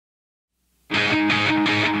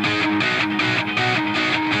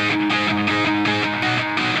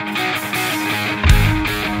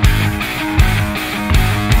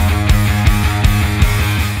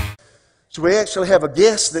So we actually have a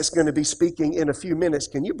guest that's going to be speaking in a few minutes.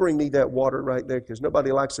 Can you bring me that water right there? Because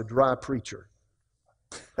nobody likes a dry preacher.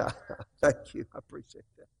 Thank you. I appreciate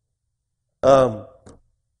that.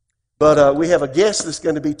 But we have a guest that's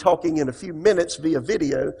going to be talking in a few minutes via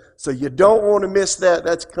video, so you don't want to miss that.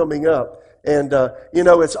 That's coming up. And,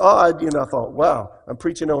 it's odd. I thought, wow, I'm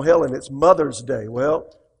preaching on hell and it's Mother's Day.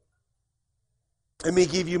 Well, let me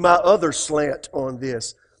give you my other slant on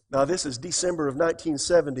this. Now, this is December of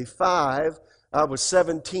 1975. I was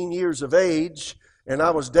 17 years of age, and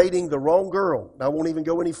I was dating the wrong girl. I won't even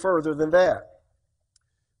go any further than that.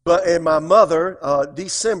 And my mother,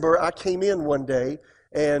 December, I came in one day,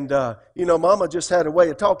 and, Mama just had a way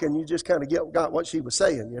of talking. You just kind of got what she was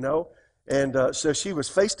saying, And so she was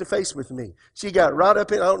face-to-face with me. She got right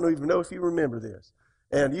up in, I don't even know if you remember this,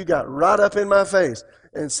 and you got right up in my face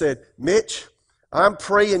and said, Mitch, I'm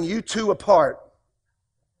praying you two apart.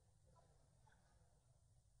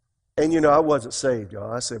 And, I wasn't saved,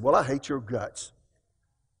 y'all. I said, well, I hate your guts.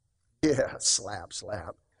 Yeah, slap.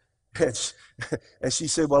 And she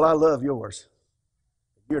said, well, I love yours.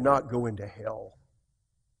 You're not going to hell.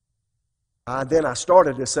 Then I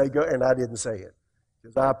started to say, go, and I didn't say it.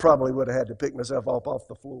 Because I probably would have had to pick myself up off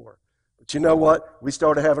the floor. But you know what? We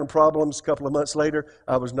started having problems a couple of months later.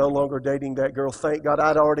 I was no longer dating that girl. Thank God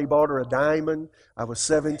I'd already bought her a diamond. I was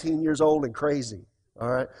 17 years old and crazy. All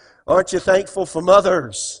right? Aren't you thankful for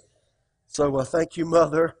mothers? So thank you,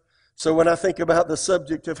 Mother. So when I think about the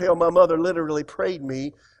subject of hell, my mother literally prayed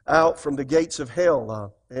me out from the gates of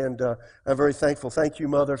hell. And I'm very thankful. Thank you,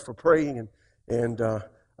 Mother, for praying. And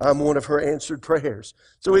I'm one of her answered prayers.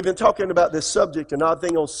 So we've been talking about this subject, an odd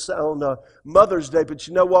thing on Mother's Day, but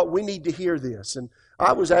you know what? We need to hear this. And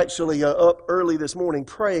I was actually up early this morning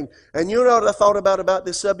praying, and you know what I thought about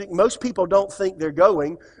this subject? Most people don't think they're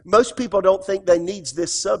going. Most people don't think they need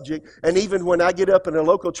this subject. And even when I get up in a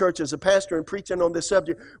local church as a pastor and preaching on this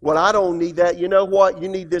subject, well, I don't need that. You know what? You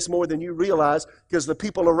need this more than you realize, because the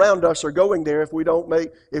people around us are going there if we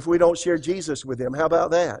don't share Jesus with them. How about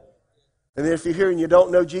that? And then if you're here and you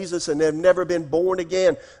don't know Jesus and have never been born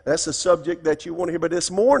again, that's a subject that you want to hear. But this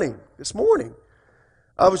morning,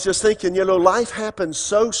 I was just thinking, life happens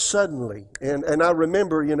so suddenly. And I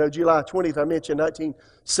remember, July 20th, I mentioned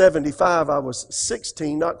 1975, I was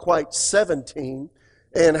 16, not quite 17,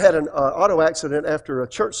 and had an auto accident after a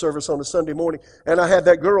church service on a Sunday morning. And I had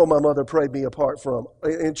that girl my mother prayed me apart from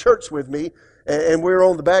in church with me. And we were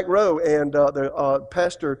on the back row, and the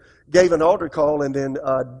pastor gave an altar call and then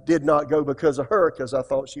did not go because of her, because I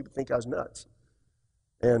thought she would think I was nuts.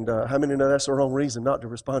 And how many know that's the wrong reason not to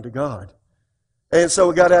respond to God? And so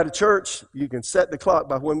we got out of church. You can set the clock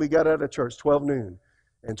by when we got out of church, 12 noon.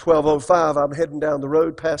 And 12:05, I'm heading down the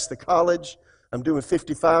road past the college. I'm doing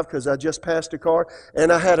 55 because I just passed a car.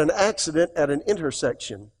 And I had an accident at an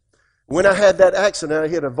intersection. When I had that accident, I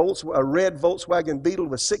hit a red Volkswagen Beetle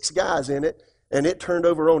with 6 guys in it, and it turned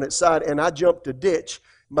over on its side, and I jumped a ditch.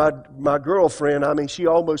 My girlfriend, she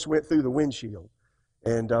almost went through the windshield.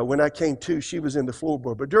 And when I came to, she was in the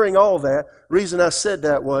floorboard. But during all that, reason I said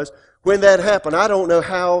that was, when that happened, I don't know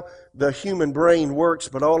how the human brain works,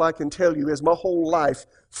 but all I can tell you is my whole life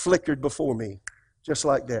flickered before me. Just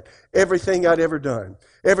like that. Everything I'd ever done.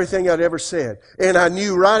 Everything I'd ever said. And I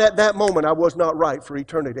knew right at that moment I was not right for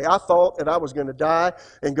eternity. I thought that I was going to die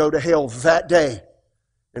and go to hell that day.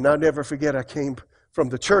 And I'll never forget, I came from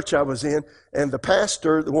the church I was in, and the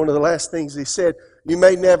pastor, one of the last things he said, you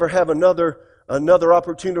may never have another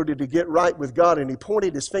opportunity to get right with God. And he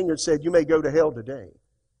pointed his finger and said, you may go to hell today.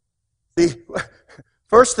 See,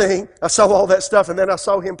 first thing, I saw all that stuff, and then I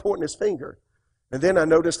saw him pointing his finger. And then I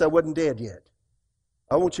noticed I wasn't dead yet.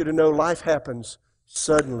 I want you to know life happens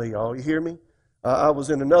suddenly, y'all. You hear me? I was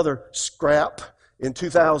in another scrap in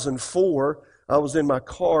 2004. I was in my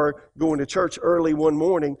car going to church early one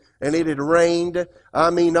morning, and it had rained.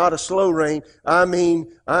 Not a slow rain. A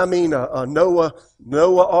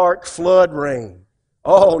Noah Ark flood rain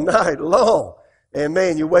all night long. And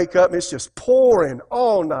man, you wake up and it's just pouring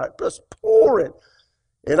all night, just pouring.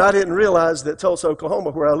 And I didn't realize that Tulsa,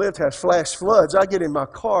 Oklahoma, where I lived, has flash floods. I get in my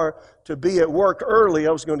car to be at work early.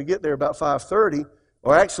 I was going to get there about 5:30,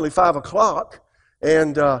 or actually 5 o'clock.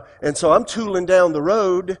 And so I'm tooling down the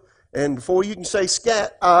road, and before you can say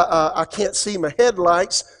scat, I can't see my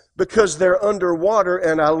headlights because they're underwater,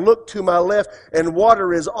 and I look to my left, and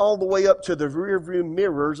water is all the way up to the rearview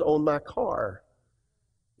mirrors on my car.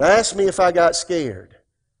 Now ask me if I got scared.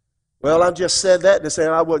 Well, I just said that to say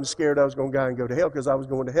I wasn't scared I was going to die and go to hell, because I was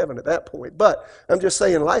going to heaven at that point. But I'm just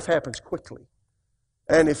saying life happens quickly.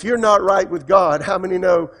 And if you're not right with God, how many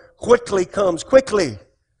know quickly comes quickly?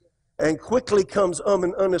 And quickly comes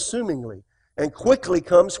unassumingly. and quickly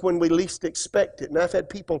comes when we least expect it. And I've had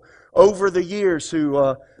people over the years who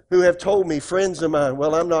have told me, friends of mine,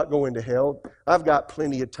 well, I'm not going to hell. I've got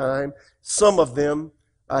plenty of time. Some of them,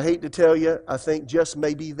 I hate to tell you, I think just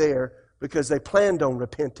may be there because they planned on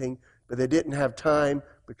repenting, but they didn't have time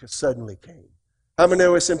because suddenly came. How many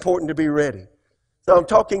know it's important to be ready? So I'm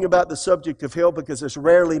talking about the subject of hell because it's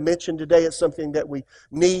rarely mentioned today. It's something that we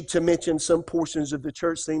need to mention. Some portions of the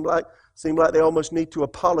church seem like they almost need to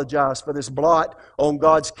apologize for this blot on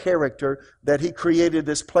God's character that He created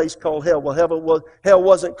this place called hell. Well, hell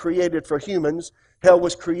wasn't created for humans. Hell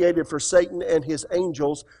was created for Satan and his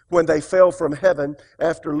angels when they fell from heaven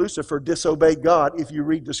after Lucifer disobeyed God, if you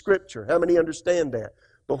read the Scripture. How many understand that?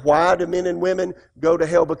 But why do men and women go to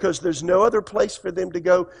hell? Because there's no other place for them to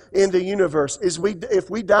go in the universe. If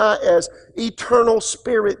we die as eternal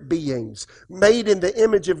spirit beings, made in the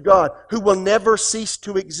image of God, who will never cease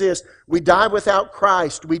to exist, we die without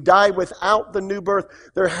Christ, we die without the new birth,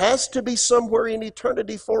 there has to be somewhere in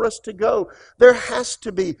eternity for us to go. There has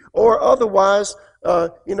to be, or otherwise,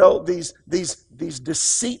 these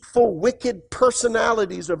deceitful, wicked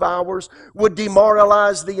personalities of ours would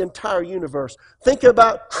demoralize the entire universe. Think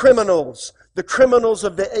about criminals, the criminals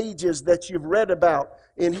of the ages that you've read about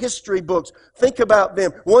in history books. Think about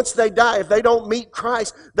them. Once they die, if they don't meet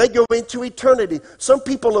Christ, they go into eternity. Some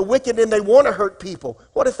people are wicked and they want to hurt people.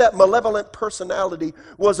 What if that malevolent personality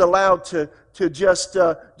was allowed to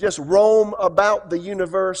just roam about the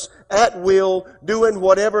universe at will, doing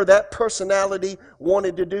whatever that personality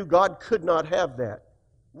wanted to do? God could not have that.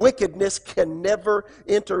 Wickedness can never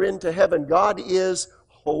enter into heaven. God is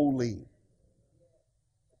holy.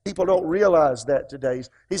 People don't realize that today.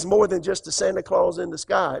 He's more than just a Santa Claus in the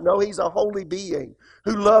sky. No, He's a holy being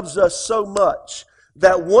who loves us so much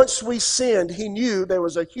that once we sinned, He knew there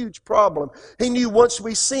was a huge problem. He knew once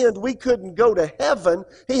we sinned, we couldn't go to heaven.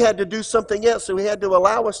 He had to do something else. So He had to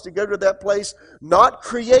allow us to go to that place not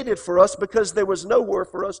created for us because there was nowhere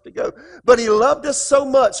for us to go. But He loved us so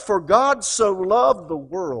much, for God so loved the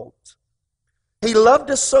world. He loved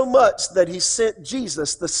us so much that He sent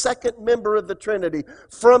Jesus, the second member of the Trinity,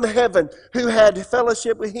 from heaven, who had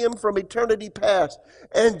fellowship with Him from eternity past.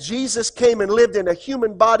 And Jesus came and lived in a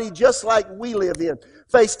human body just like we live in,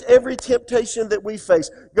 faced every temptation that we face,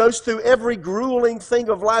 goes through every grueling thing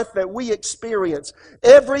of life that we experience.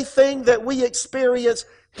 Everything that we experience,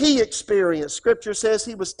 He experienced. Scripture says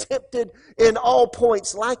He was tempted in all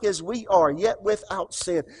points like as we are, yet without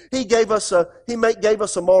sin. He gave us a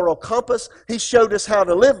moral compass. He showed us how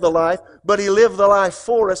to live the life, but He lived the life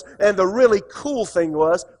for us. And the really cool thing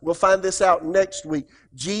was, we'll find this out next week,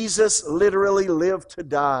 Jesus literally lived to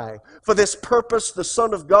die. For this purpose, the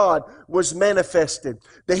Son of God was manifested,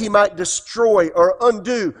 that He might destroy or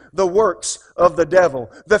undo the works of the devil.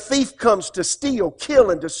 The thief comes to steal,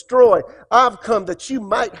 kill, and destroy. I've come that you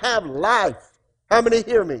might have life. How many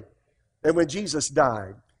hear me? And when Jesus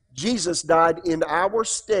died in our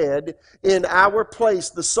stead, in our place.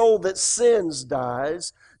 The soul that sins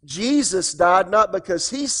dies. Jesus died not because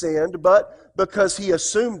He sinned, but because He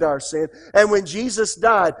assumed our sin. And when Jesus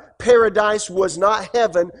died, paradise was not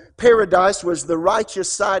heaven. Paradise was the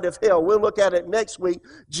righteous side of hell. We'll look at it next week.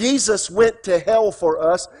 Jesus went to hell for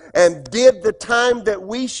us and did the time that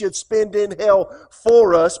we should spend in hell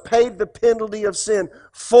for us, paid the penalty of sin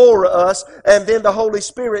for us, and then the Holy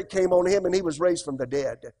Spirit came on Him and He was raised from the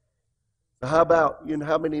dead. How about,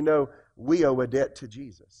 how many know we owe a debt to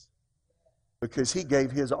Jesus? Because He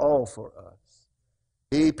gave His all for us.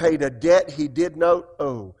 He paid a debt He did not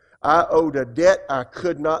owe. I owed a debt I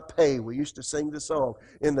could not pay. We used to sing the song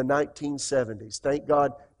in the 1970s. Thank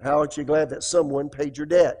God, how aren't you glad that someone paid your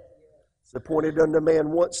debt? It's appointed unto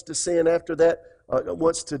man once to sin after that,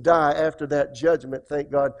 once to die after that judgment.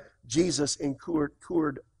 Thank God Jesus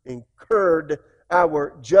incurred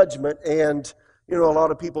our judgment. And a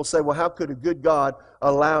lot of people say, well, how could a good God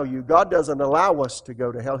allow you? God doesn't allow us to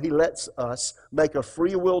go to hell. He lets us make a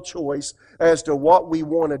free will choice as to what we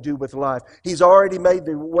want to do with life. He's already made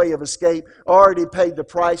the way of escape, already paid the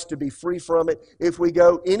price to be free from it. If we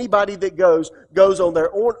go, anybody that goes on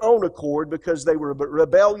their own accord because they were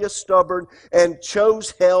rebellious, stubborn, and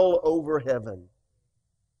chose hell over heaven.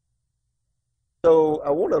 So I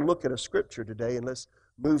want to look at a scripture today, and let's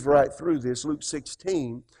move right through this. Luke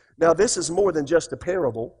 16. Now, this is more than just a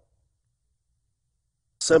parable.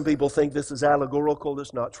 Some people think this is allegorical.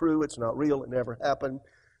 It's not true. It's not real. It never happened.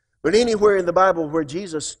 But anywhere in the Bible where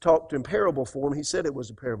Jesus talked in parable form, He said it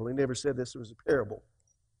was a parable. He never said this was a parable.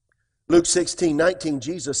 Luke 16:19,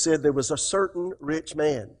 Jesus said there was a certain rich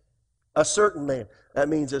man. A certain man. That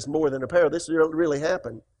means it's more than a parable. This really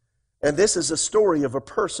happened. And this is a story of a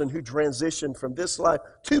person who transitioned from this life,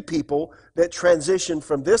 two people that transitioned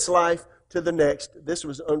from this life to the next. This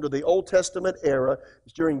was under the Old Testament era.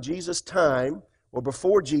 It's during Jesus' time, or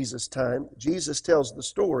before Jesus' time. Jesus tells the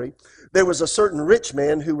story. There was a certain rich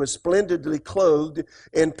man who was splendidly clothed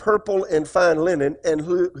in purple and fine linen, and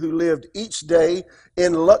who lived each day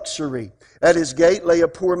in luxury. At his gate lay a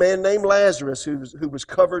poor man named Lazarus, who was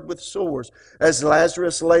covered with sores. As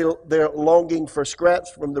Lazarus lay there longing for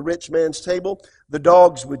scraps from the rich man's table, the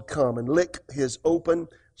dogs would come and lick his open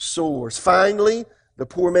sores. Finally, the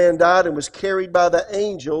poor man died and was carried by the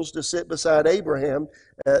angels to sit beside Abraham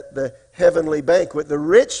at the heavenly banquet. The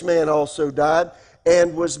rich man also died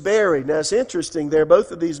and was buried. Now it's interesting there, both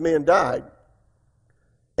of these men died.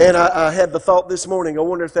 And I had the thought this morning, I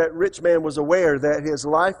wonder if that rich man was aware that his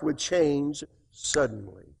life would change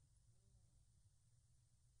suddenly.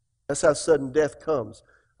 That's how sudden death comes.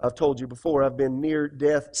 I've told you before, I've been near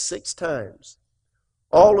death 6 times.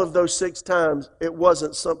 All of those 6 times, it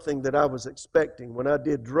wasn't something that I was expecting. When I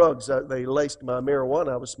did drugs, they laced my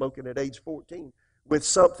marijuana I was smoking at age 14 with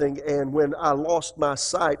something, and when I lost my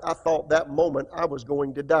sight, I thought that moment I was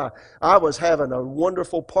going to die. I was having a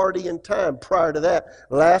wonderful party in time prior to that,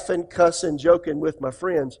 laughing, cussing, joking with my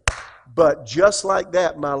friends. But just like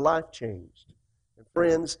that, my life changed. And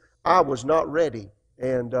friends, I was not ready.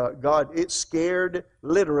 And God, it scared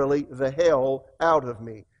literally the hell out of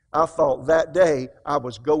me. I thought that day I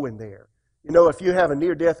was going there. You know, if you have a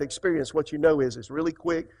near-death experience, what you know is it's really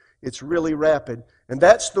quick, it's really rapid. And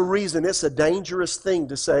that's the reason it's a dangerous thing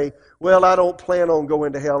to say, well, I don't plan on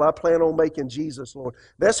going to hell. I plan on making Jesus Lord.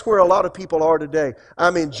 That's where a lot of people are today.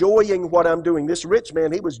 I'm enjoying what I'm doing. This rich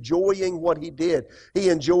man, he was enjoying what he did. He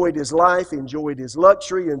enjoyed his life. He enjoyed his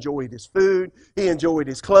luxury. He enjoyed his food. He enjoyed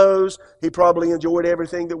his clothes. He probably enjoyed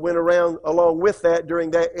everything that went around along with that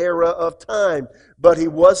during that era of time. But he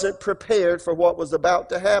wasn't prepared for what was about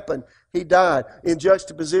to happen. He died. In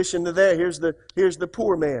juxtaposition to that, here's the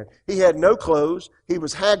poor man. He had no clothes. He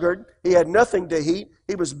was haggard. He had nothing to eat.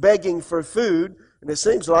 He was begging for food. And it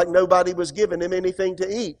seems like nobody was giving him anything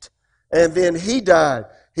to eat. And then he died.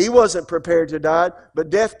 He wasn't prepared to die, but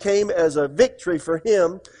death came as a victory for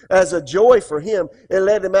him, as a joy for him. It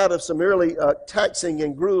led him out of some really taxing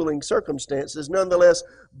and grueling circumstances. Nonetheless,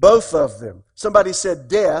 both of them. Somebody said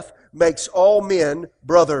death makes all men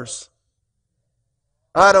brothers.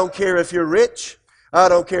 I don't care if you're rich. I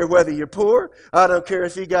don't care whether you're poor. I don't care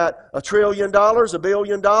if you got $1 trillion, $1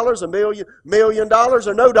 billion, $1 million dollars,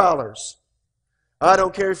 or no dollars. I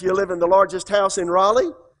don't care if you live in the largest house in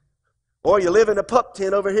Raleigh or you live in a pup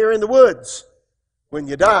tent over here in the woods. When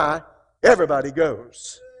you die, everybody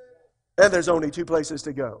goes. And there's only 2 places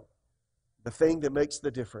to go. The thing that makes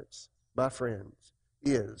the difference, my friends,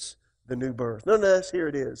 is the new birth. Nonetheless, here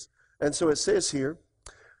it is. And so it says here,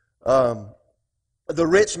 the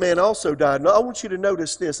rich man also died. Now, I want you to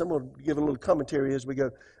notice this. I'm going to give a little commentary as we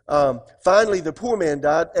go. Finally, the poor man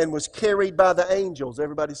died and was carried by the angels.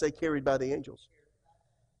 Everybody say carried by the angels.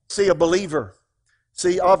 See, a believer.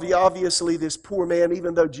 See, obviously, this poor man,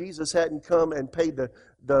 even though Jesus hadn't come and paid the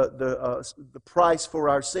price for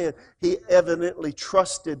our sin, he evidently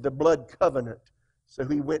trusted the blood covenant. So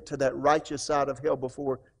he went to that righteous side of hell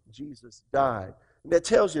before Jesus died. And that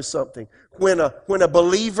tells you something. When a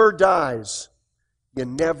believer dies, you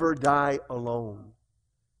never die alone.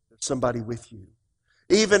 There's somebody with you.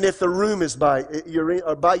 Even if the room is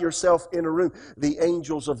you're by yourself in a room, the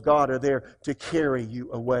angels of God are there to carry you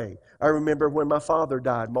away. I remember when my father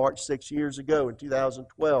died, March 6 years ago in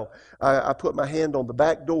 2012. I put my hand on the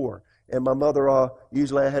back door, and my mother,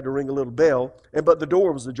 usually I had to ring a little bell, but the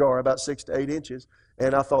door was ajar about 6 to 8 inches,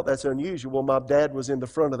 and I thought that's unusual. My dad was in the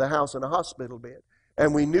front of the house in a hospital bed,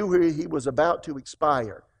 and we knew he was about to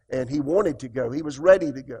expire. And he wanted to go. He was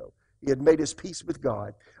ready to go. He had made his peace with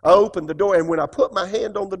God. I opened the door, and when I put my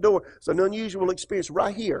hand on the door, it's an unusual experience.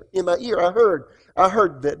 Right here in my ear, I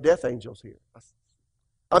heard that death angels here.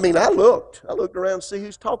 I looked around to see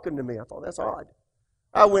who's talking to me. I thought, that's odd.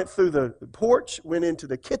 I went through the porch, went into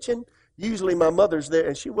the kitchen. Usually my mother's there,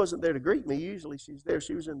 and she wasn't there to greet me. Usually she's there.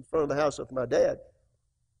 She was in front of the house with my dad.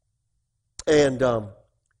 And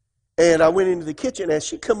I went into the kitchen, and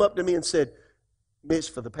she come up to me and said,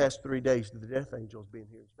 Mitch, for the past 3 days, the death angel's been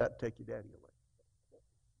here. It's about to take your daddy away.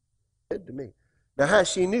 Said to me. Now, how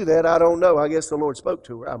she knew that, I don't know. I guess the Lord spoke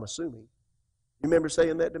to her, I'm assuming. You remember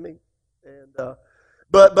saying that to me? And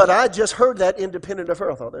but I just heard that independent of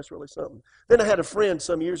her. I thought, that's really something. Then I had a friend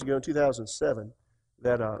some years ago in 2007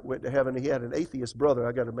 that went to heaven. He had an atheist brother.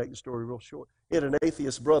 I got to make the story real short. He had an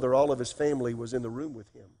atheist brother. All of his family was in the room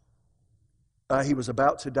with him. He was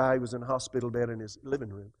about to die. He was in a hospital bed in his living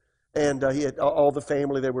room. And he had all the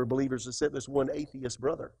family, they were believers, except this one atheist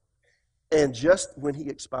brother. And just when he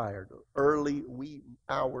expired, early wee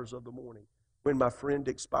hours of the morning, when my friend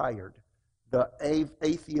expired, the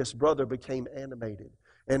atheist brother became animated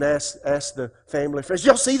and asked the family friends, "Did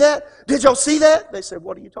y'all see that? Did y'all see that?" They said,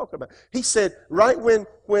 "What are you talking about?" He said, right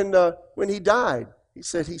when he died, he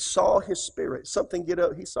said he saw his spirit, something get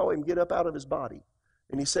up. He saw him get up out of his body.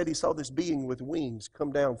 And he said he saw this being with wings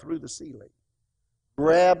come down through the ceiling,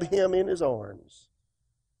 grab him in his arms.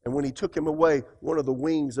 And when he took him away, one of the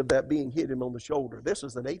wings of that being hit him on the shoulder. This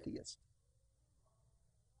was an atheist.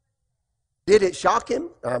 Did it shock him?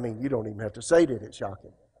 I mean, you don't even have to say, did it shock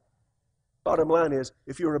him? Bottom line is,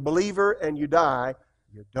 if you're a believer and you die,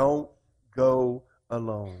 you don't go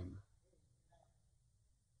alone.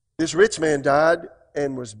 This rich man died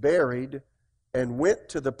and was buried and went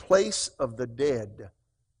to the place of the dead,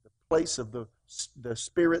 the place of the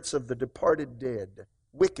spirits of the departed dead.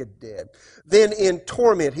 Wicked dead. Then in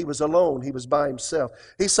torment he was alone. He was by himself.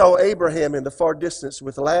 He saw Abraham in the far distance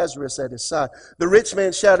with Lazarus at his side. The rich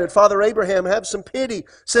man shouted, "Father Abraham, have some pity.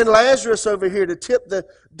 Send Lazarus over here to dip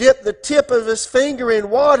the tip of his finger in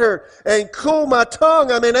water and cool my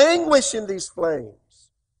tongue. I'm in anguish in these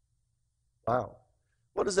flames." Wow.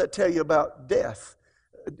 What does that tell you about death?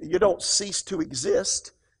 You don't cease to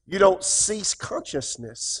exist. You don't cease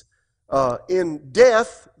consciousness. In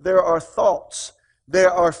death, there are thoughts.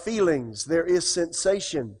 There are feelings. There is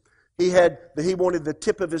sensation. He wanted the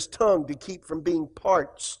tip of his tongue to keep from being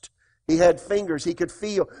parched. He had fingers. He could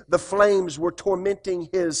feel the flames were tormenting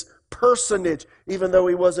his personage, even though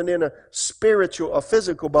he wasn't in a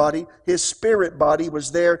physical body. His spirit body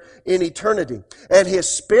was there in eternity. And his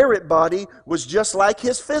spirit body was just like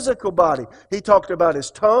his physical body. He talked about his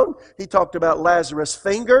tongue. He talked about Lazarus'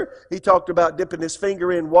 finger. He talked about dipping his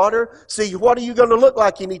finger in water. See, what are you going to look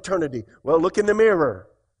like in eternity? Well, look in the mirror.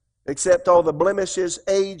 Except all the blemishes,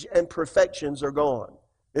 age, and perfections are gone.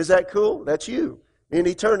 Is that cool? That's you in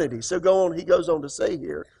eternity. So go on. He goes on to say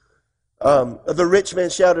here, the rich man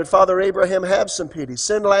shouted, "Father Abraham, have some pity.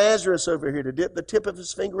 Send Lazarus over here to dip the tip of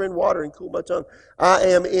his finger in water and cool my tongue. I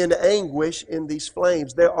am in anguish in these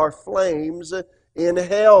flames." There are flames in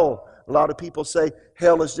hell. A lot of people say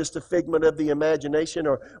hell is just a figment of the imagination,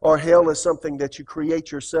 or hell is something that you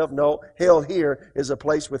create yourself. No, hell here is a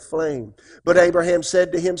place with flame. But Abraham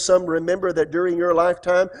said to him, "Son, remember that during your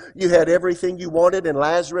lifetime you had everything you wanted, and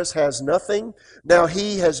Lazarus has nothing. Now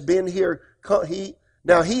he is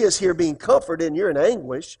here being comforted, and you're in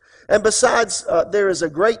anguish. And besides, there is a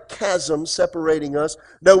great chasm separating us.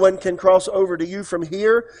 No one can cross over to you from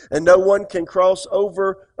here, and no one can cross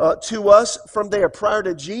over to us from there." Prior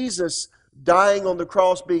to Jesus dying on the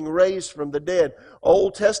cross, being raised from the dead,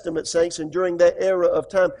 Old Testament saints, and during that era of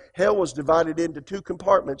time, hell was divided into two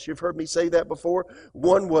compartments. You've heard me say that before.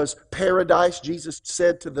 One was paradise. Jesus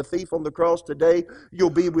said to the thief on the cross, "Today you'll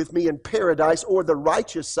be with me in paradise," or the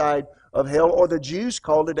righteous side of hell, or the Jews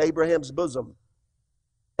called it Abraham's bosom.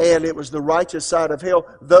 And it was the righteous side of hell,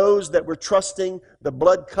 those that were trusting the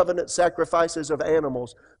blood covenant sacrifices of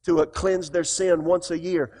animals to cleanse their sin once a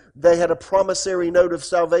year. They had a promissory note of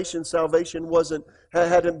salvation. Salvation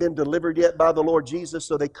hadn't been delivered yet by the Lord Jesus,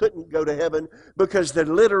 so they couldn't go to heaven because they're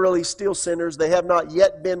literally still sinners. They have not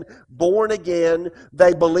yet been born again.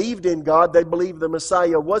 They believed in God. They believed the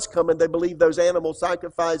Messiah was coming. They believed those animal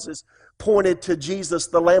sacrifices pointed to Jesus,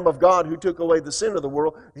 the Lamb of God, who took away the sin of the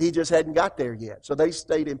world. He just hadn't got there yet. So they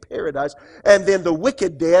stayed in paradise. And then the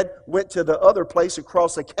wicked dead went to the other place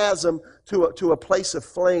across a chasm to a place of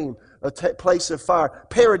flame, place of fire.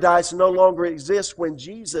 Paradise no longer exists. When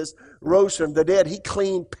Jesus rose from the dead, He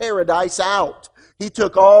cleaned paradise out. He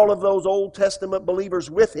took all of those Old Testament believers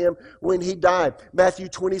with Him when He died. Matthew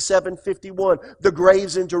 27:51. The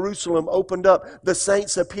graves in Jerusalem opened up. The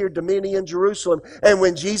saints appeared to many in Jerusalem. And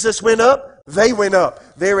when Jesus went up, they went up.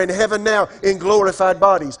 They're in heaven now in glorified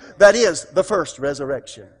bodies. That is the first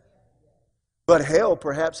resurrection. But hell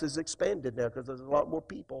perhaps is expanded now because there's a lot more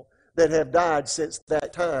people that have died since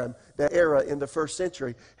that time, that era in the first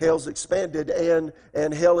century. Hell's expanded,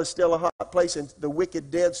 and hell is still a hot place, and the wicked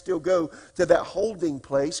dead still go to that holding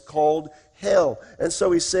place called hell. And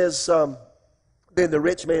so he says, then the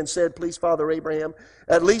rich man said, "Please, Father Abraham,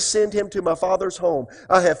 at least send him to my father's home.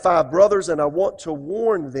 I have 5 brothers, and I want to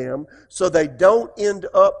warn them so they don't end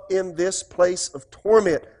up in this place of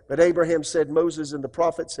torment." But Abraham said, "Moses and the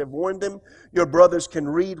prophets have warned them. Your brothers can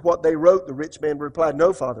read what they wrote." The rich man replied,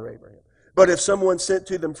 "No, Father Abraham. But if someone sent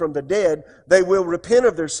to them from the dead, they will repent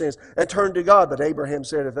of their sins and turn to God. But Abraham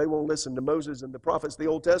said if they won't listen to Moses and the prophets, the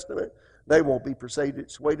Old Testament, they won't be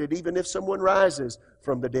persuaded even if someone rises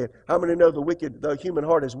from the dead. How many know the human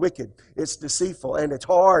heart is wicked? It's deceitful and it's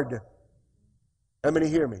hard. How many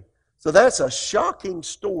hear me? So that's a shocking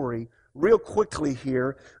story. Real quickly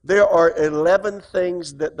here, there are 11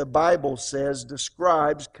 things that the Bible says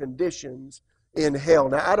describes conditions in hell.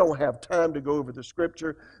 Now, I don't have time to go over the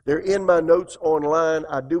Scripture. They're in my notes online.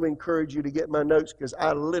 I do encourage you to get my notes because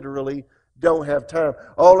I literally don't have time.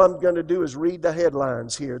 All I'm going to do is read the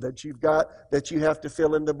headlines here that you've got that you have to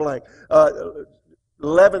fill in the blank.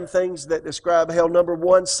 11 things that describe hell. Number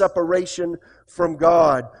 1, separation from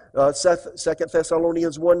God. 2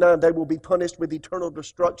 Thessalonians 1:9, they will be punished with eternal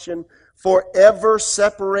destruction, forever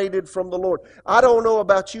separated from the Lord. I don't know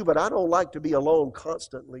about you, but I don't like to be alone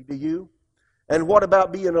constantly. Do you? And what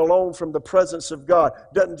about being alone from the presence of God?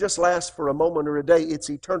 Doesn't just last for a moment or a day, it's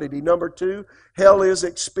eternity. Number 2, hell is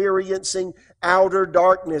experiencing outer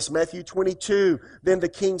darkness. Matthew 22, then the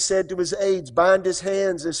king said to his aides, bind his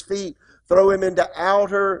hands, his feet, throw him into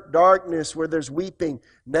outer darkness where there's weeping,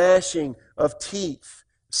 gnashing of teeth.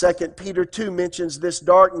 2 Peter 2 mentions this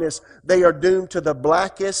darkness. They are doomed to the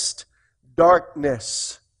blackest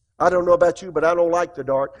darkness. I don't know about you, but I don't like the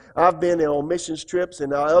dark. I've been on missions trips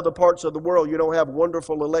in other parts of the world. You don't have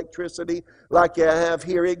wonderful electricity like I have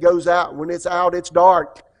here. It goes out. When it's out, it's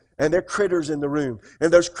dark. And there are critters in the room.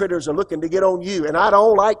 And those critters are looking to get on you. And I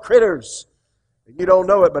don't like critters. You don't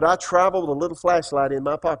know it, but I travel with a little flashlight in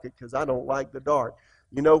my pocket because I don't like the dark.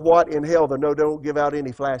 You know what? In hell, they don't give out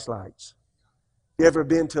any flashlights. You ever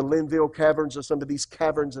been to Linville Caverns or some of these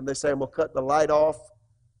caverns and they say, we'll cut the light off?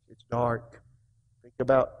 It's dark. Think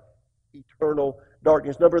about eternal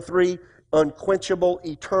darkness. Number 3, unquenchable,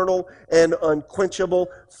 eternal, and unquenchable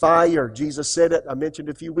fire. Jesus said it, I mentioned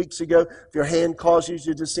a few weeks ago. If your hand causes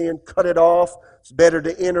you to sin, cut it off. It's better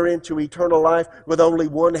to enter into eternal life with only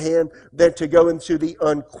one hand than to go into the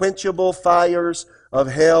unquenchable fires of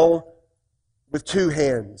hell with 2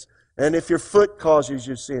 hands. And if your foot causes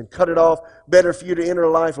you sin, cut it off. Better for you to enter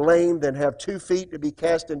life lame than have 2 feet to be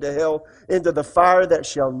cast into hell, into the fire that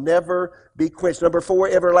shall never be quenched. Number 4,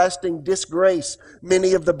 everlasting disgrace.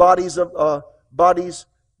 Many of those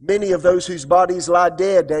whose bodies lie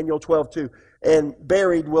dead, Daniel 12:2, and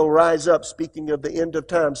buried will rise up, speaking of the end of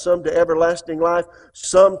time. Some to everlasting life,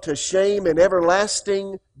 some to shame and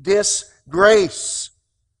everlasting disgrace.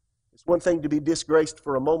 It's one thing to be disgraced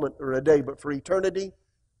for a moment or a day, but for eternity,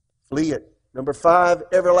 flee it. Number 5,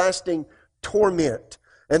 everlasting torment.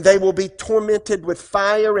 And they will be tormented with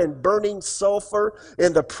fire and burning sulfur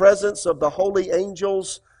in the presence of the holy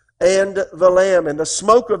angels and the Lamb. And the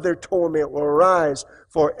smoke of their torment will arise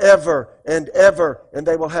forever and ever. And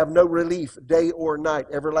they will have no relief day or night.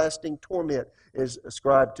 Everlasting torment is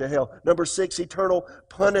ascribed to hell. Number 6, eternal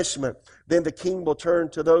punishment. Then the king will turn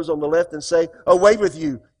to those on the left and say, away with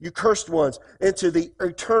you, you cursed ones, into the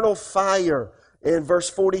eternal fire. In verse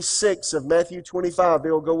 46 of Matthew 25,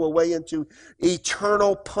 they'll go away into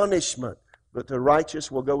eternal punishment, but the righteous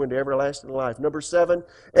will go into everlasting life. Number 7,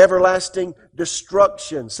 everlasting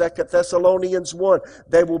destruction. 2 Thessalonians 1,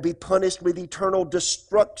 they will be punished with eternal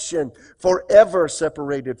destruction, forever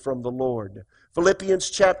separated from the Lord. Philippians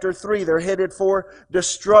chapter 3, they're headed for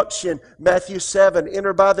destruction. Matthew 7,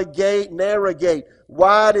 enter by the gate, narrow gate.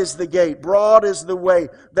 Wide is the gate, broad is the way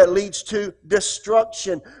that leads to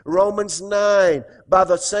destruction. Romans 9, by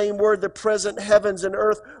the same word, the present heavens and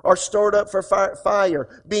earth are stored up for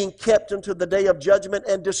fire, being kept unto the day of judgment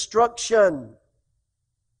and destruction.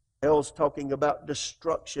 Hell's talking about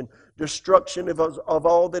destruction. Destruction of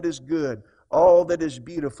all that is good, all that is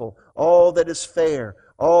beautiful, all that is fair,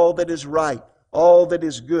 all that is right, all that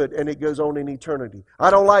is good, and it goes on in eternity.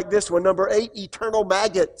 I don't like this one. Number 8, eternal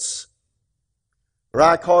maggots. Your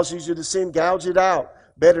eye causes you to sin, gouge it out.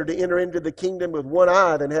 Better to enter into the kingdom with one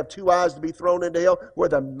eye than have 2 eyes to be thrown into hell where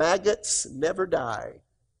the maggots never die.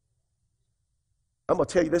 I'm going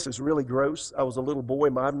to tell you, this is really gross. I was a little boy.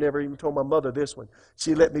 I've never even told my mother this one.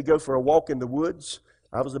 She let me go for a walk in the woods.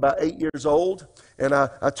 I was about 8 years old, and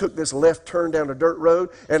I took this left turn down a dirt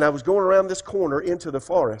road, and I was going around this corner into the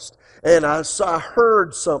forest, and I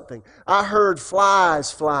heard something. I heard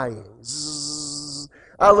flies flying. Zzz.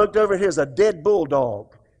 I looked over, here's a dead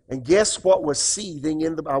bulldog, and guess what was seething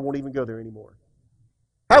in the... I won't even go there anymore.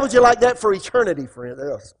 How would you like that for eternity, friend?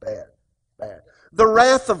 That's bad, bad. The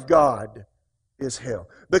wrath of God is hell.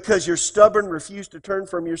 Because you're stubborn, refuse to turn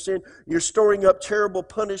from your sin, you're storing up terrible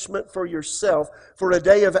punishment for yourself, for a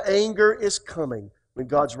day of anger is coming when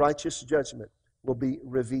God's righteous judgment will be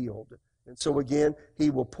revealed. And so again, he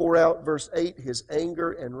will pour out, verse 8, his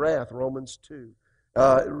anger and wrath, Romans 2.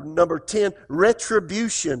 Number 10,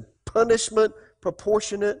 retribution, punishment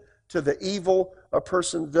proportionate to the evil a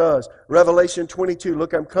person does. Revelation 22,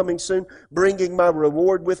 look, I'm coming soon, bringing my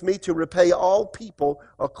reward with me to repay all people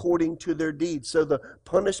according to their deeds. So the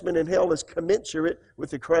punishment in hell is commensurate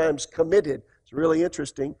with the crimes committed. It's really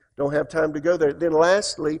interesting. Don't have time to go there. Then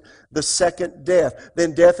lastly, the second death.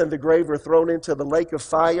 Then death and the grave are thrown into the lake of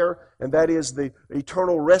fire, and that is the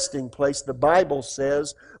eternal resting place, the Bible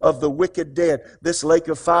says, of the wicked dead. This lake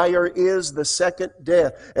of fire is the second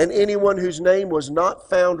death. And anyone whose name was not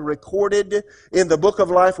found recorded in the book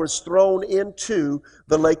of life was thrown into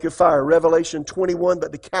the lake of fire. Revelation 21,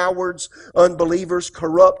 but the cowards, unbelievers,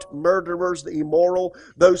 corrupt, murderers, the immoral,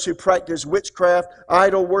 those who practice witchcraft,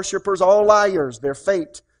 idol worshipers, all liars, their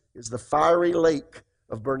fate is the fiery lake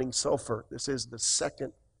of burning sulfur. This is the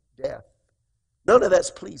second death. None of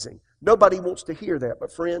that's pleasing. Nobody wants to hear that.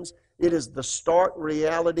 But friends, it is the stark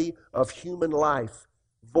reality of human life,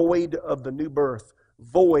 void of the new birth,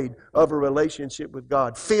 void of a relationship with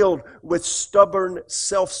God, filled with stubborn,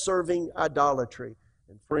 self-serving idolatry.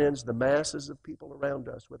 And friends, the masses of people around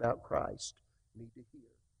us without Christ need to hear.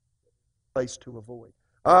 Place to avoid.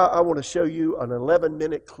 I want to show you an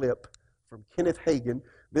 11-minute clip from Kenneth Hagin.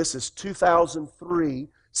 This is 2003.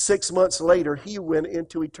 6 months later, he went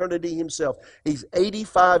into eternity himself. He's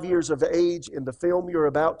 85 years of age in the film you're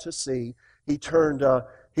about to see. He turned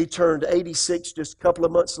 86 just a couple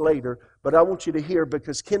of months later. But I want you to hear,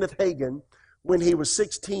 because Kenneth Hagin, when he was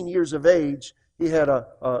 16 years of age, he had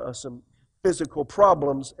some physical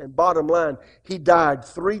problems, and bottom line, he died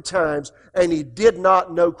 3 times, and he did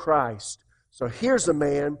not know Christ. So here's a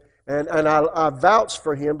man, and I vouch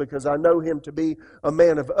for him because I know him to be a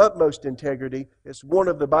man of utmost integrity. It's one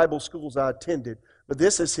of the Bible schools I attended. But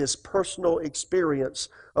this is his personal experience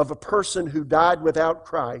of a person who died without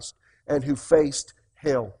Christ and who faced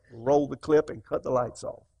hell. Roll the clip and cut the lights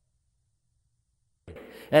off.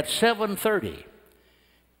 At 7:30,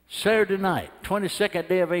 Saturday night, 22nd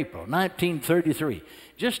day of April, 1933,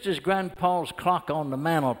 just as Grandpa's clock on the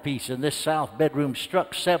mantelpiece in this south bedroom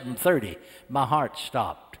struck 7:30, my heart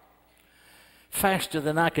stopped. Faster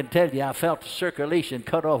than I can tell you, I felt the circulation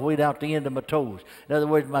cut off way down the end of my toes. In other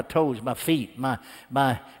words, my toes, my feet,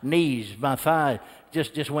 my knees, my thighs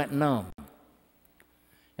just went numb.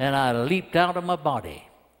 And I leaped out of my body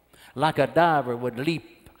like a diver would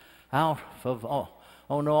leap out of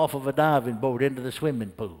off of a diving board into the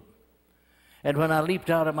swimming pool. And when I leaped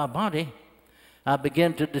out of my body, I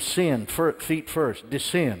began to descend, feet first,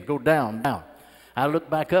 descend, go down, down. I looked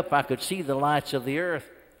back up, I could see the lights of the earth.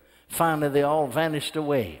 Finally, they all vanished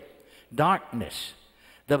away. Darkness.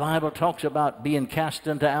 The Bible talks about being cast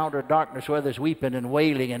into outer darkness where there's weeping and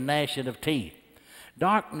wailing and gnashing of teeth.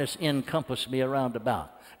 Darkness encompassed me around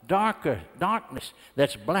about. Darkness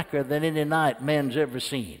that's blacker than any night man's ever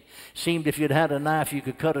seen. Seemed if you'd had a knife, you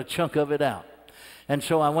could cut a chunk of it out. And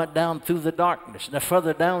so I went down through the darkness. And the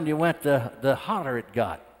further down you went, the hotter it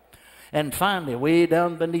got. And finally, way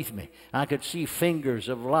down beneath me, I could see fingers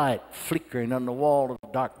of light flickering on the wall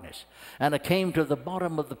of darkness. And I came to the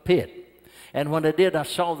bottom of the pit. And when I did, I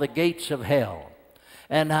saw the gates of hell.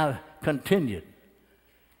 And I continued,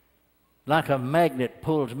 like a magnet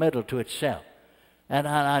pulls metal to itself. And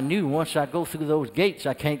I knew once I go through those gates,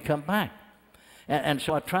 I can't come back. And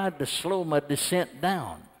so I tried to slow my descent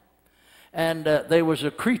down. And there was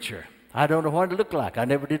a creature. I don't know what it looked like. I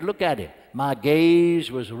never did look at him. My gaze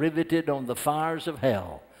was riveted on the fires of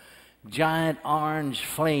hell. Giant orange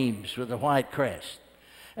flames with a white crest.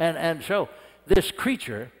 And so this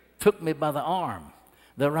creature took me by the arm,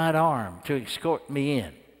 the right arm, to escort me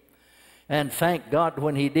in. And thank God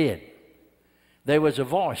when he did. There was a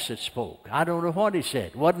voice that spoke. I don't know what he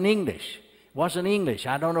said. It wasn't English.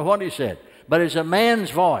 I don't know what he said. But it's a man's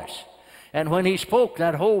voice. And when he spoke,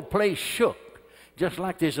 that whole place shook, just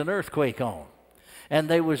like there's an earthquake on. And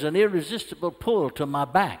there was an irresistible pull to my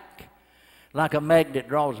back, like a magnet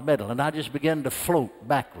draws metal. And I just began to float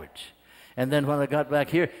backwards. And then when I got back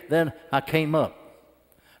here, then I came up.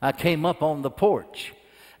 I came up on the porch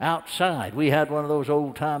outside. We had one of those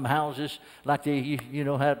old-time houses like they, had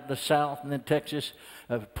in the South and in Texas,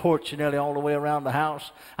 a porch nearly all the way around the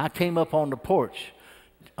house. I came up on the porch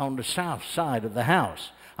on the south side of the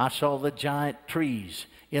house. I saw the giant trees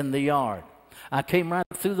in the yard. I came right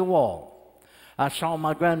through the wall. I saw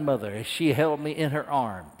my grandmother as she held me in her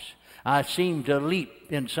arms. I seemed to leap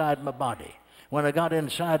inside my body. When I got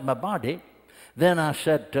inside my body, then I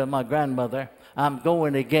said to my grandmother, I'm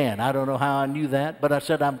going again. I don't know how I knew that, but I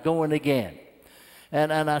said, I'm going again.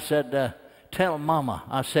 And I said, tell Mama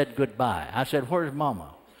I said goodbye. I said, where's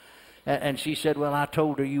Mama? And she said, well, I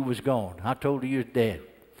told her you was gone. I told her you was dead.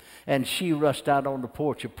 And she rushed out on the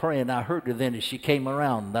porch and praying. I heard her then as she came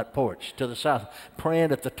around that porch to the south,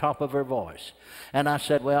 praying at the top of her voice. And I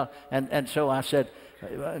said, well, and so I said,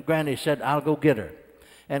 Granny said, I'll go get her.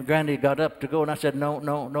 And Granny got up to go, and I said, no,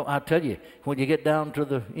 I'll tell you, when you get down to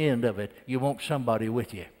the end of it, you want somebody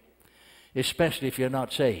with you, especially if you're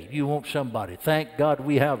not saved. You want somebody. Thank God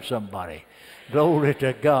we have somebody. Glory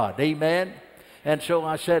to God. Amen. And so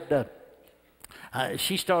I said,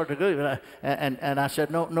 she started to go, and I said,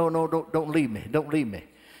 no, don't leave me. Don't leave me.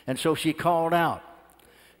 And so she called out.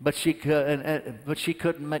 But she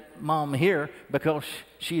couldn't make Mom hear because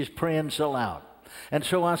she is praying so loud. And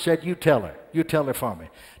so I said, you tell her for me.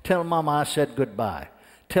 Tell Mama I said goodbye.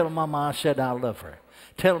 Tell Mama I said I love her.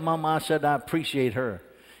 Tell Mama I said I appreciate her.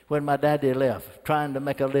 When my daddy left, trying to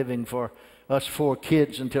make a living for us 4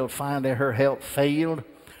 kids until finally her health failed.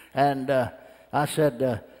 And I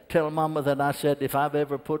said, tell Mama that I said, if I've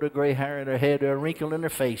ever put a gray hair in her head or a wrinkle in her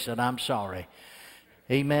face, that I'm sorry.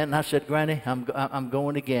 Amen. And I said, Granny, I'm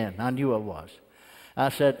going again. I knew I was. I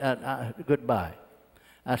said, goodbye.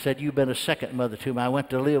 I said, you've been a second mother to me. I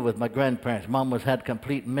went to live with my grandparents. Mama's had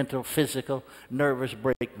complete mental, physical, nervous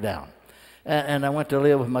breakdown. And I went to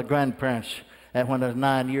live with my grandparents when I was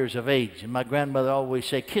 9 years of age. And my grandmother always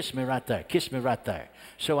said, kiss me right there, kiss me right there.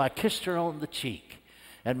 So I kissed her on the cheek,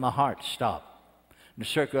 and my heart stopped. The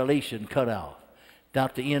circulation cut off, down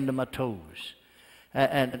to the end of my toes.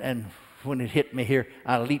 And when it hit me here,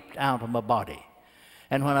 I leaped out of my body.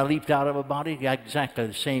 And when I leaped out of my body, I had exactly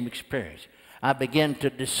the same experience. I began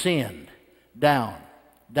to descend down,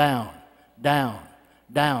 down, down,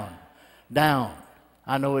 down, down.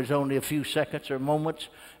 I know it's only a few seconds or moments,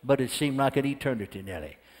 but it seemed like an eternity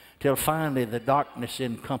nearly, till finally the darkness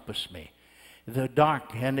encompassed me. The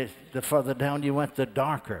dark, and the further down you went, the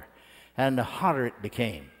darker and the hotter it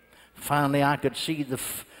became. Finally, I could see the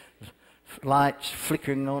lights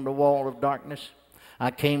flickering on the wall of darkness.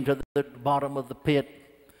 I came to the bottom of the pit.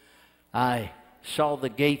 I saw the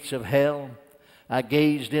gates of hell. I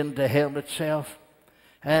gazed into hell itself,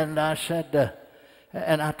 and I said,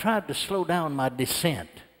 and I tried to slow down my descent,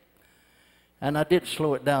 and I did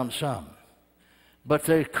slow it down some. But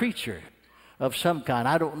the creature of some kind,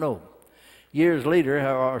 I don't know. Years later,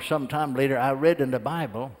 or sometime later, I read in the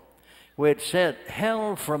Bible where it said,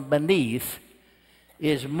 hell from beneath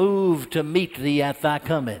is moved to meet thee at thy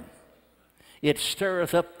coming. It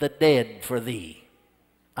stirreth up the dead for thee.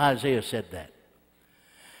 Isaiah said that.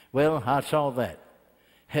 Well, I saw that.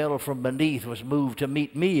 Hell from beneath was moved to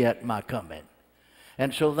meet me at my coming.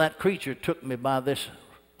 And so that creature took me by this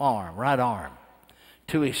arm, right arm,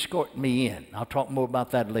 to escort me in. I'll talk more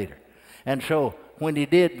about that later. And so when he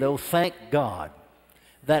did, though, thank God,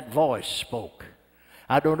 that voice spoke.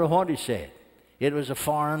 I don't know what he said. It was a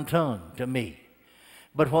foreign tongue to me.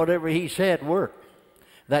 But whatever he said worked.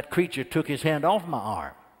 That creature took his hand off my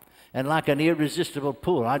arm, and like an irresistible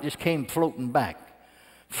pull, I just came floating back.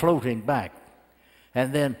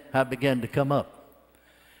 And then I began to come up.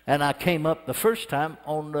 And I came up the first time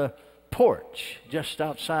on the porch, just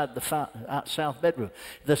outside the south bedroom.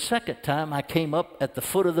 The second time I came up at the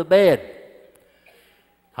foot of the bed.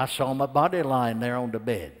 I saw my body lying there on the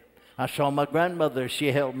bed. I saw my grandmother,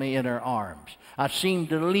 she held me in her arms. I seemed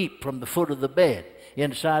to leap from the foot of the bed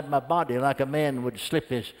inside my body like a man would slip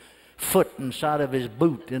his foot inside of his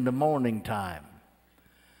boot in the morning time.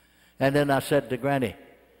 And then I said to Granny,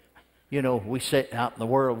 you know, we said out in the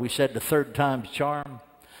world, we said the third time's charm.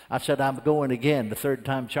 I said, I'm going again, the third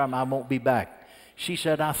time charm, I won't be back. She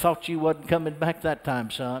said, I thought you wasn't coming back that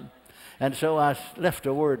time, son. And so I left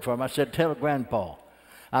a word for him. I said, tell Grandpa,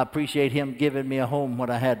 I appreciate him giving me a home when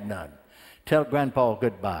I had none. Tell Grandpa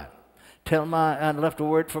goodbye. I left a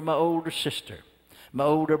word for my older sister, my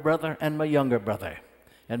older brother, and my younger brother.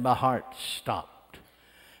 And my heart stopped.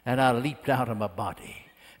 And I leaped out of my body.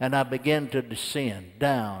 And I began to descend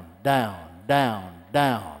down, down, down,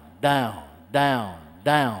 down, down, down,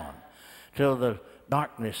 down, till the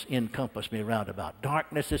darkness encompassed me round about.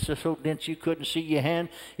 Darkness is so dense you couldn't see your hand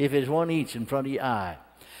if there's 1 inch in front of your eye.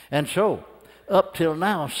 And so, up till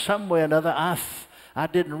now, some way or another, I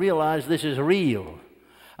didn't realize this is real.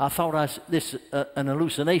 I thought this an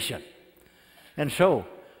hallucination. And so,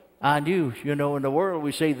 I knew, you know, in the world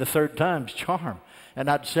we say the third time's charm. And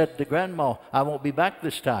I'd said to Grandma, I won't be back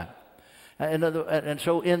this time. And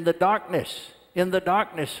so in the darkness,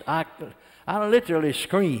 I literally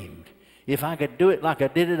screamed. If I could do it like I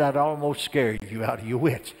did it, I'd almost scare you out of your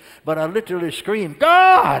wits. But I literally screamed,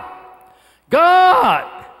 God!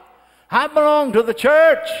 God! I belong to the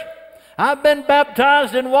church. I've been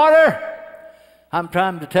baptized in water. I'm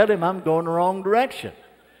trying to tell him I'm going the wrong direction.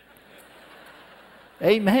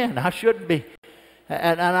 Amen. I shouldn't be.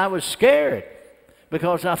 And I was scared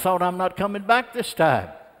because I thought I'm not coming back this time.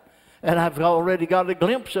 And I've already got a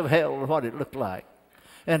glimpse of hell and what it looked like.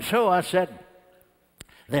 And so I said,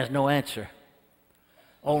 there's no answer.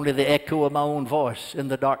 Only the echo of my own voice in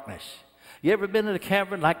the darkness. You ever been in a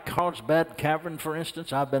cavern like Carlsbad Cavern, for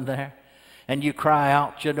instance? I've been there. And you cry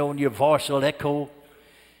out, you know, and your voice will echo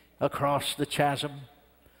across the chasm.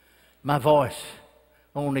 My voice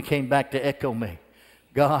only came back to echo me.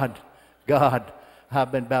 God, God,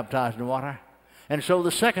 I've been baptized in water. And so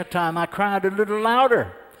the second time I cried a little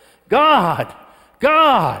louder. God,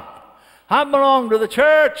 God, I belong to the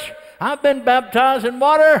church. I've been baptized in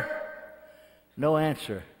water. No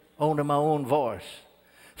answer, only my own voice.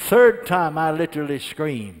 Third time I literally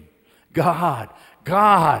screamed, God,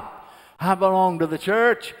 God, I belong to the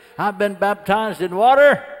church. I've been baptized in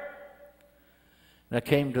water. And I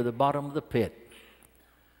came to the bottom of the pit.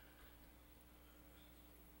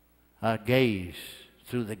 I gazed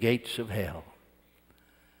through the gates of hell.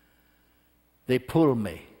 They pulled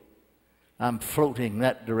me. I'm floating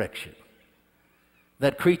that direction.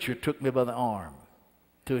 That creature took me by the arm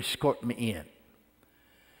to escort me in.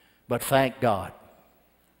 But thank God,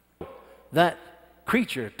 that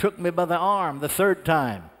creature took me by the arm the third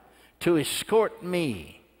time to escort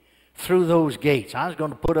me through those gates. I was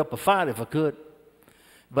going to put up a fight if I could.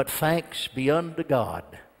 But thanks be unto God,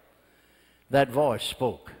 that voice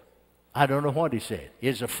spoke. I don't know what he said.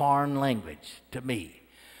 It's a foreign language to me.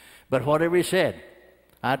 But whatever he said,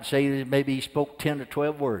 I'd say maybe he spoke 10 or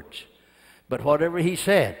 12 words. But whatever he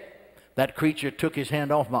said, that creature took his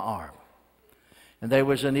hand off my arm. And there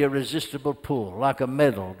was an irresistible pull, like a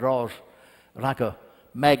magnet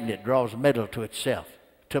draws metal to itself,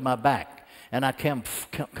 to my back. And I come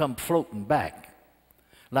floating back,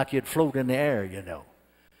 like you'd float in the air, you know.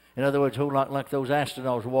 In other words, a whole lot like those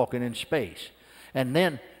astronauts walking in space. And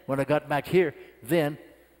then, when I got back here, then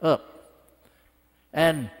up.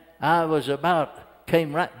 And I was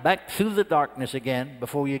came right back through the darkness again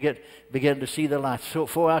before you begin to see the lights. So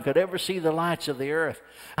before I could ever see the lights of the earth,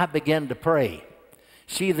 I began to pray.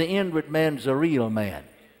 See, the inward man's a real man.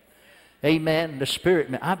 Amen. The spirit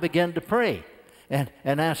man. I began to pray and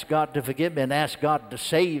ask God to forgive me and ask God to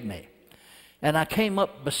save me. And I came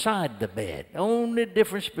up beside the bed. The only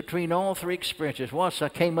difference between all three experiences, once I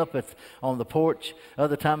came up on the porch,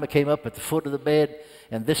 other time I came up at the foot of the bed,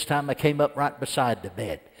 and this time I came up right beside the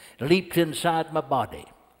bed. Leaped inside my body.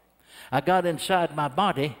 I got inside my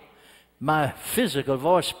body, my physical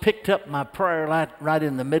voice picked up my prayer right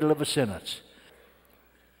in the middle of a sentence.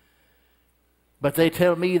 But they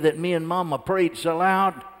tell me that me and Mama prayed so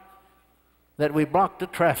loud that we blocked the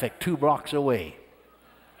traffic 2 blocks away.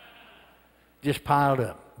 Just piled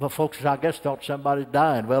up. But folks, I guess, thought somebody's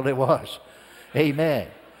dying. Well, it was. Amen.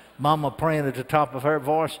 Mama praying at the top of her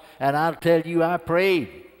voice, and I'll tell you, I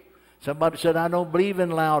prayed. Somebody said, I don't believe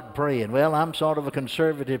in loud praying. Well, I'm sort of a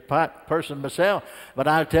conservative person myself, but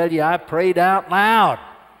I'll tell you, I prayed out loud.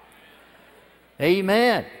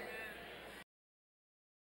 Amen.